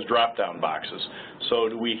known as drop-down boxes? So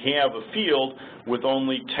do we have a field with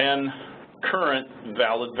only 10 current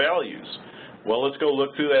valid values? Well, let's go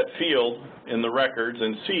look through that field in the records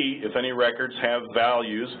and see if any records have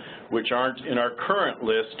values which aren't in our current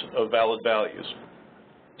list of valid values.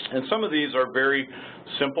 And some of these are very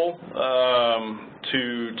simple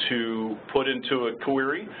to put into a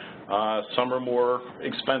query. Some are more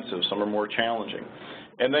expensive, some are more challenging.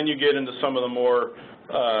 And then you get into some of the more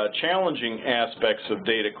challenging aspects of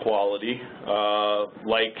data quality,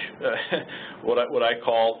 like what I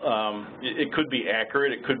call, it could be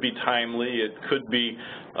accurate, it could be timely, it could be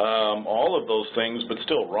all of those things, but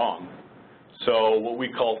still wrong. So what we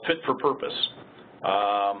call fit for purpose.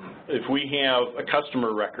 If we have a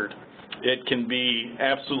customer record, it can be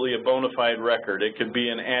absolutely a bona fide record. It could be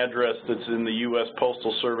an address that's in the U.S.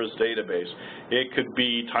 Postal Service database. It could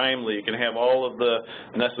be timely. It can have all of the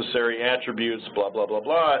necessary attributes, blah, blah, blah,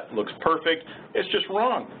 blah. It looks perfect. It's just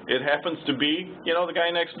wrong. It happens to be, you know, the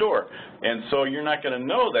guy next door. And so you're not going to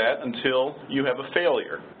know that until you have a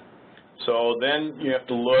failure. So then you have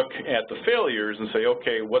to look at the failures and say,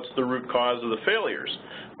 okay, what's the root cause of the failures?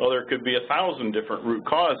 Well, there could be 1,000 different root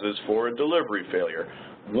causes for a delivery failure.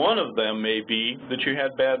 One of them may be that you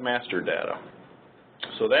had bad master data.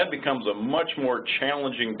 So that becomes a much more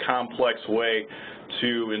challenging, complex way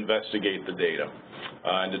to investigate the data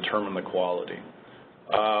and determine the quality.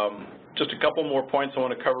 Just a couple more points I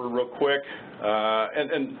want to cover real quick.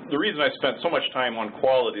 And the reason I spent so much time on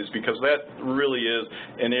quality is because that really is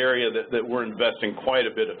an area that we're investing quite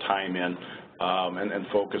a bit of time in. And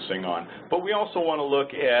focusing on. But we also want to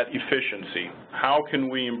look at efficiency. How can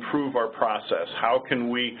we improve our process? How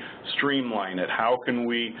can we streamline it? How can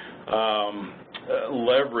we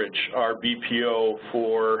leverage our BPO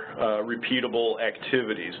for repeatable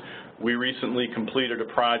activities? We recently completed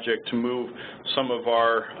a project to move some of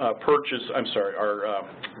our our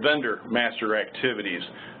vendor master activities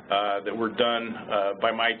that were done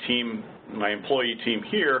by my team, my employee team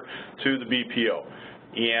here, to the BPO.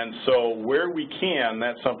 And so where we can,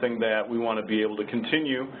 that's something that we want to be able to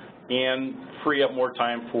continue and free up more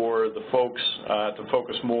time for the folks to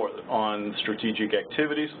focus more on strategic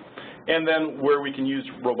activities. And then where we can use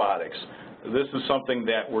robotics. This is something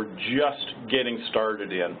that we're just getting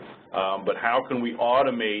started in. But how can we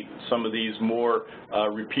automate some of these more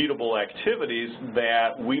repeatable activities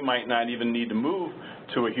that we might not even need to move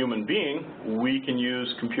to a human being? We can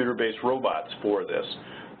use computer-based robots for this.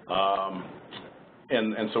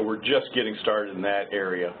 And so we're just getting started in that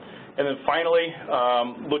area. And then finally,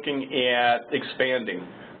 looking at expanding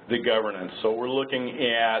the governance. So we're looking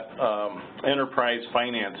at enterprise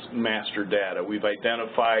finance master data. We've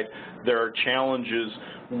identified there are challenges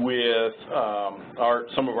with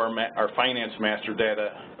some of our finance master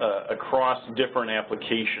data across different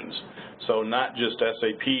applications. So not just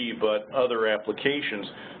SAP, but other applications.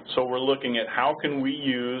 So we're looking at how can we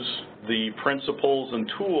use the principles and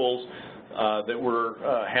tools that we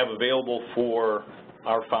have available for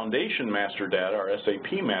our foundation master data, our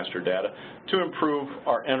SAP master data, to improve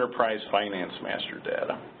our enterprise finance master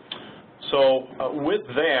data. So with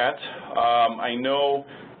that, I know,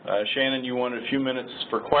 Shannon, you wanted a few minutes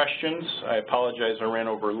for questions. I apologize I ran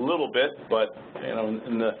over a little bit, but you know,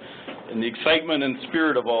 in the excitement and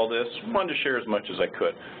spirit of all this, I wanted to share as much as I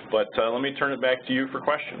could. But let me turn it back to you for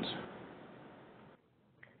questions.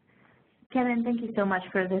 Kevin, thank you so much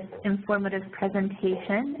for this informative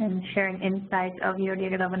presentation and sharing insights of your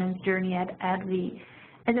data governance journey at AbbVie.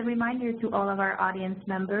 As a reminder to all of our audience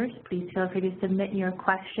members, please feel free to submit your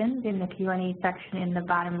questions in the Q&A section in the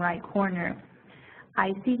bottom right corner.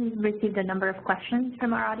 I see we've received a number of questions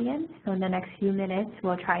from our audience, so in the next few minutes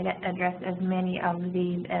we'll try to address as many of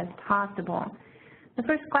these as possible. The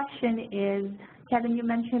first question is, Kevin, you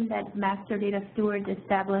mentioned that master data stewards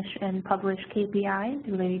establish and publish KPIs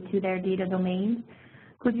related to their data domains.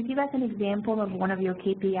 Could you give us an example of one of your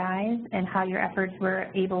KPIs and how your efforts were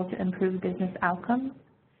able to improve business outcomes?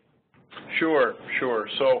 Sure, sure.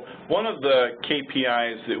 So one of the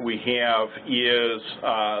KPIs that we have is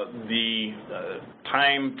the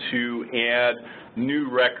time to add new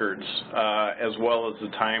records as well as the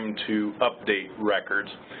time to update records.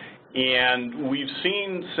 And we've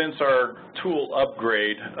seen since our tool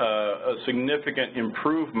upgrade a significant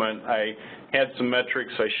improvement. I had some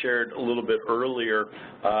metrics I shared a little bit earlier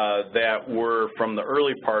that were from the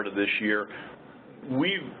early part of this year.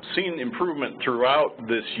 We've seen improvement throughout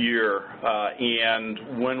this year,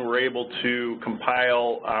 and when we're able to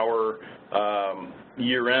compile our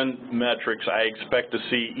year-end metrics, I expect to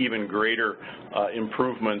see even greater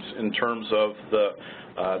improvements in terms of the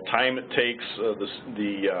time it takes,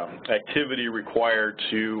 the activity required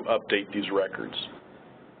to update these records.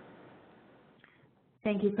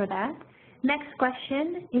 Thank you for that. Next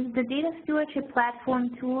question, is the data stewardship platform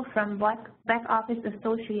tool from Back Office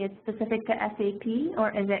Associates specific to SAP, or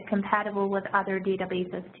is it compatible with other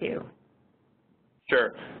databases too?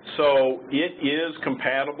 Sure. So it is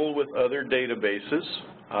compatible with other databases.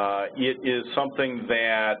 It is something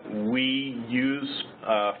that we use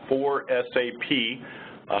for SAP.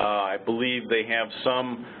 I believe they have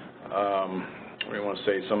some what do you want to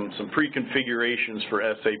say, some pre-configurations for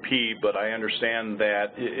SAP, but I understand that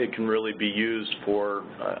it can really be used for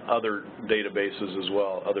other databases as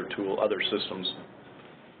well, other systems.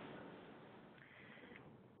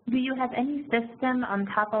 Do you have any system on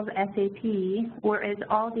top of SAP, or is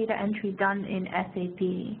all data entry done in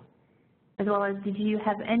SAP? As well as, did you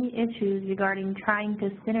have any issues regarding trying to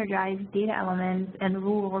synergize data elements and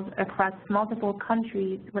rules across multiple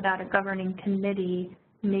countries without a governing committee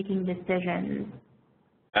making decisions?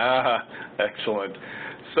 Excellent.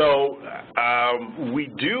 So we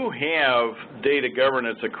do have data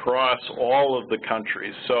governance across all of the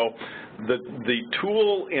countries. So the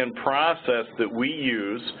tool and process that we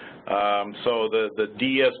use, so the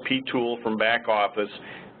DSP tool from Back Office,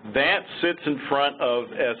 that sits in front of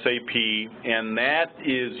SAP, and that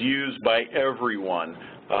is used by everyone,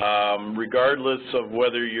 regardless of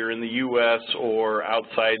whether you're in the U.S. or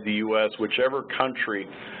outside the U.S., whichever country.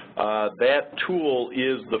 That tool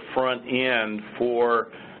is the front end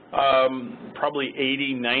for probably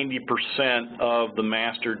 80–90% of the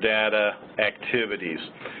master data activities.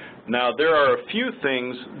 Now, there are a few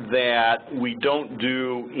things that we don't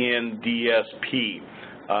do in DSP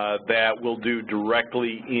that we'll do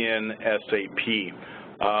directly in SAP.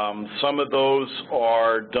 Some of those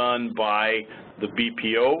are done by the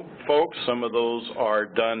BPO folks. Some of those are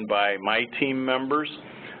done by my team members.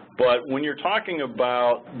 But when you're talking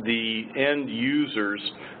about the end users,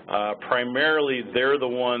 primarily they're the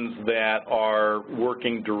ones that are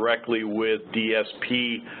working directly with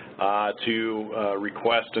DSP to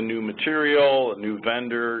request a new material, a new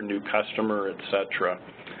vendor, new customer, etc.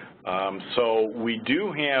 So we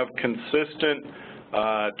do have consistent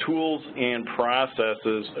tools and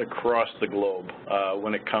processes across the globe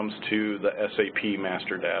when it comes to the SAP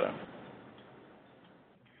master data.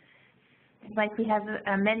 Like, we have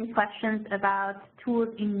many questions about tools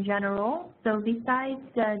in general. So besides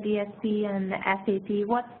DSP and SAP,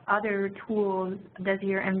 what other tools does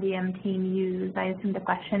your MDM team use? I assume the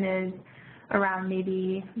question is around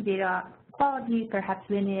maybe data quality, perhaps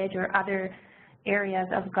lineage, or other areas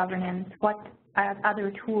of governance. What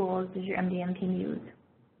other tools does your MDM team use?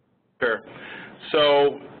 Sure.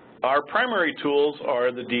 So our primary tools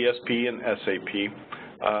are the DSP and SAP.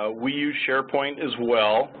 We use SharePoint as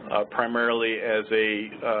well, primarily as a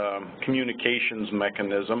communications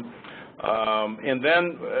mechanism. And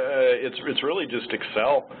then it's really just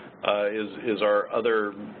Excel is our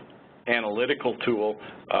other analytical tool.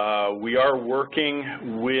 We are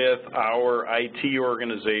working with our IT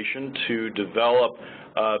organization to develop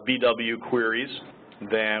BW queries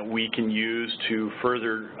that we can use to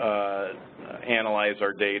further analyze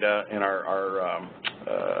our data and our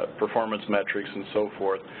performance metrics and so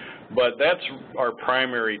forth. But that's our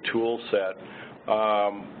primary tool set.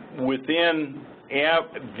 Within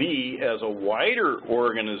AbbVie as a wider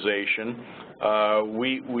organization,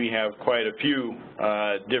 we have quite a few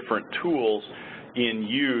different tools in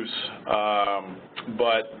use,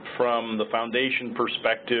 but from the foundation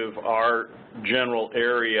perspective, our general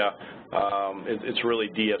area, it's really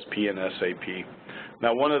DSP and SAP.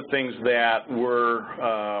 Now, one of the things that we're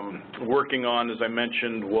working on, as I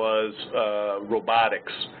mentioned, was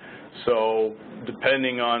robotics. So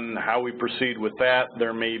depending on how we proceed with that,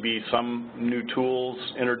 there may be some new tools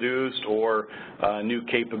introduced or new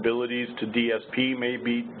capabilities to DSP may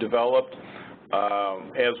be developed.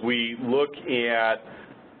 As we look at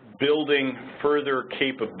building further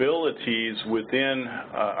capabilities within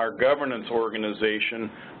our governance organization,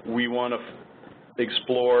 we want to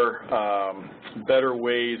explore better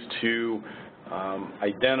ways to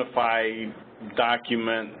identify,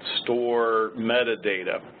 document, store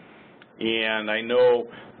metadata. And I know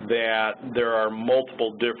that there are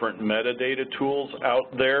multiple different metadata tools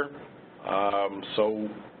out there, so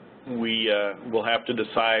we will have to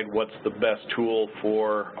decide what's the best tool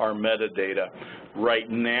for our metadata. Right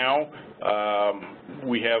now,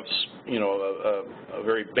 we have, a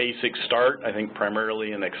very basic start, I think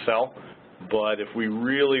primarily in Excel, but if we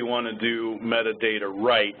really want to do metadata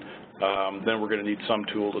right, then we're going to need some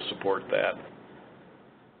tool to support that.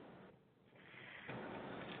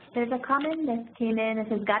 There's a comment that came in that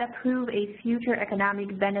says, got to prove a future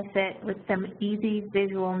economic benefit with some easy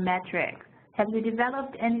visual metrics. Have you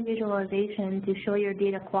developed any visualization to show your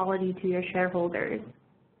data quality to your shareholders?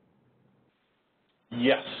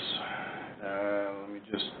 Yes. Let me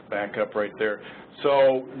just back up right there.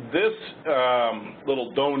 So this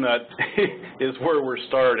little donut is where we're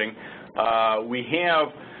starting. We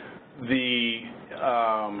have the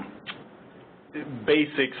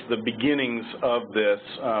basics, the beginnings of this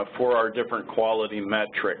for our different quality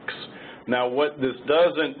metrics. Now, what this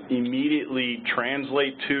doesn't immediately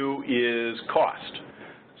translate to is cost.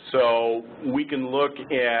 So we can look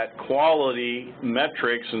at quality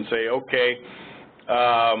metrics and say, okay,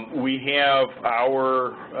 we have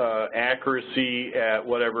our accuracy at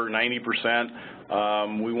whatever,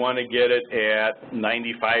 90%. We want to get it at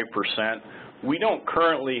 95%. We don't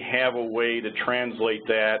currently have a way to translate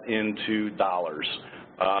that into dollars.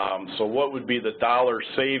 So what would be the dollar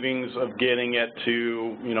savings of getting it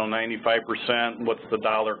to, 95%? What's the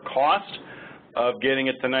dollar cost of getting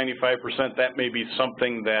it to 95%? That may be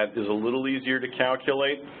something that is a little easier to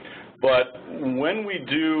calculate. But when we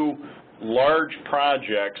do large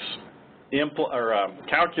projects,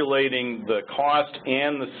 calculating the cost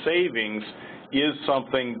and the savings is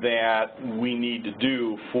something that we need to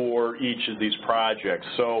do for each of these projects.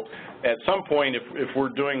 So at some point, if we're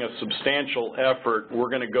doing a substantial effort, we're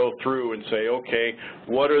going to go through and say, okay,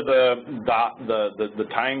 what are the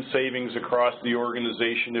time savings across the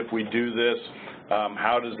organization if we do this?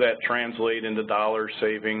 How does that translate into dollar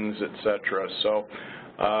savings, et cetera? So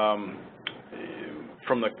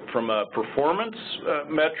from a performance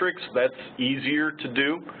metrics, that's easier to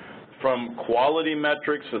do. From quality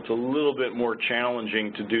metrics, it's a little bit more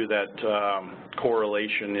challenging to do that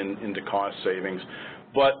correlation into cost savings.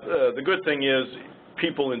 But the good thing is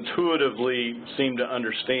people intuitively seem to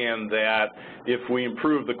understand that if we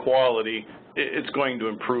improve the quality, it's going to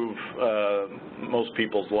improve most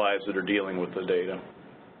people's lives that are dealing with the data.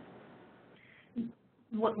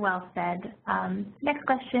 Well said. Next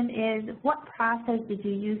question is, what process did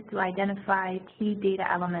you use to identify key data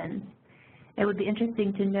elements? It would be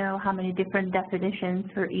interesting to know how many different definitions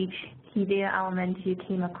for each key data element you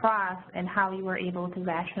came across and how you were able to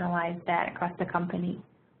rationalize that across the company.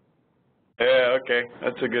 Yeah, okay,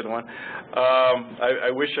 that's a good one.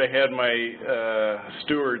 I wish I had my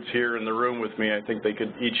stewards here in the room with me. I think they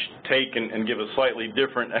could each take and give a slightly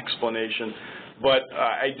different explanation. But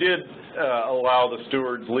I did allow the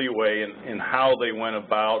stewards leeway in how they went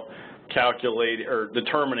about calculating or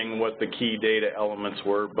determining what the key data elements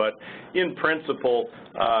were. But in principle,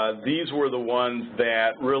 these were the ones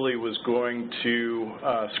that really was going to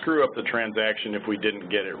screw up the transaction if we didn't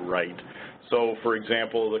get it right. So, for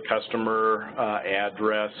example, the customer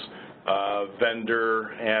address,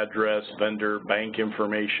 vendor address, vendor bank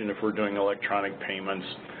information if we're doing electronic payments.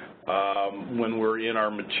 When we're in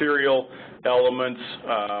our material elements,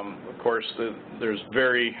 of course, there's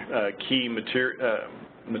very key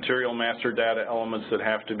material master data elements that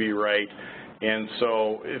have to be right. And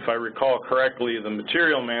so if I recall correctly, the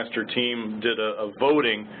material master team did a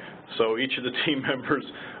voting. So each of the team members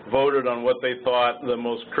voted on what they thought the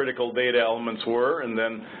most critical data elements were and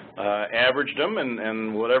then averaged them,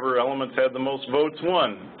 and whatever elements had the most votes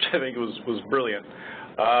won, which I think was brilliant.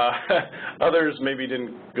 Others maybe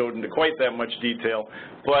didn't go into quite that much detail,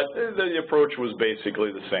 but the approach was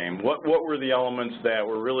basically the same. What were the elements that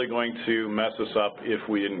were really going to mess us up if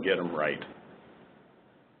we didn't get them right?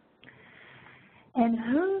 And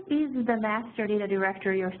who is the master data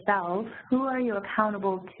director yourself? Who are you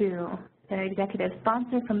accountable to? The executive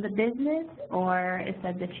sponsor from the business, or is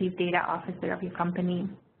that the chief data officer of your company?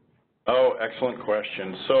 Oh, excellent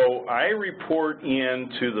question. So I report in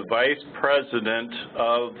to the vice president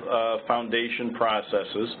of foundation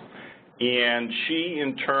processes, and she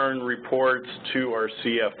in turn reports to our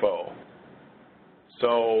CFO.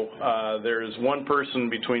 So there's one person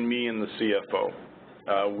between me and the CFO.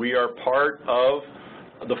 We are part of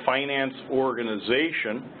the finance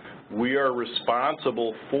organization. We are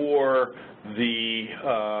responsible for the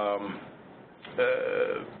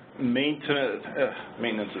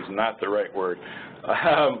maintenance is not the right word.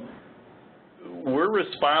 We're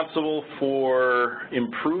responsible for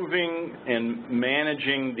improving and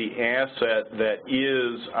managing the asset that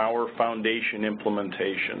is our foundation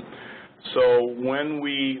implementation. So when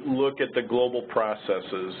we look at the global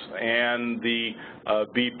processes and the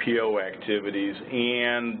BPO activities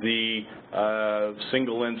and the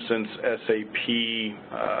single instance SAP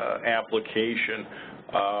application,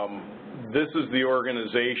 this is the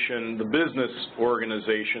organization, the business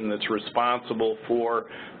organization that's responsible for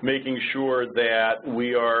making sure that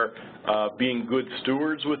we are being good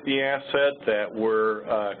stewards with the asset, that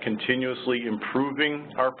we're continuously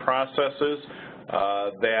improving our processes,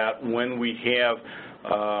 that when we have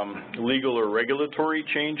legal or regulatory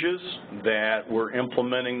changes, that we're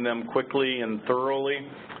implementing them quickly and thoroughly.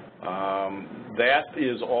 That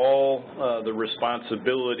is all the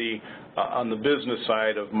responsibility on the business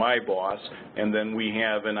side of my boss, and then we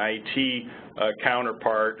have an IT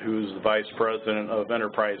counterpart who's the Vice President of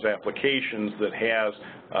Enterprise Applications that has,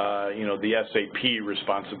 the SAP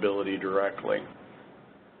responsibility directly.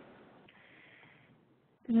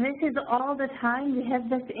 This is all the time we have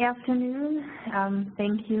this afternoon.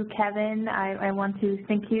 Thank you, Kevin. I want to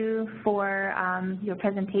thank you for your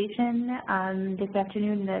presentation this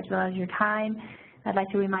afternoon as well as your time. I'd like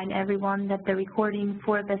to remind everyone that the recording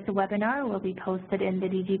for this webinar will be posted in the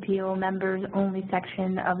DGPO members only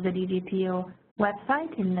section of the DGPO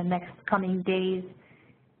website in the next coming days.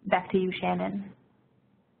 Back to you, Shannon.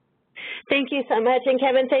 Thank you so much. And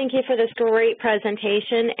Kevin, thank you for this great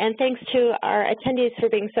presentation. And thanks to our attendees for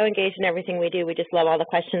being so engaged in everything we do. We just love all the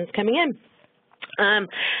questions coming in.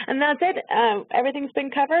 And that's it. Everything's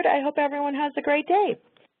been covered. I hope everyone has a great day.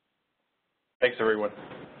 Thanks, everyone.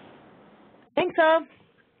 Thanks all.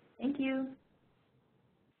 Thank you.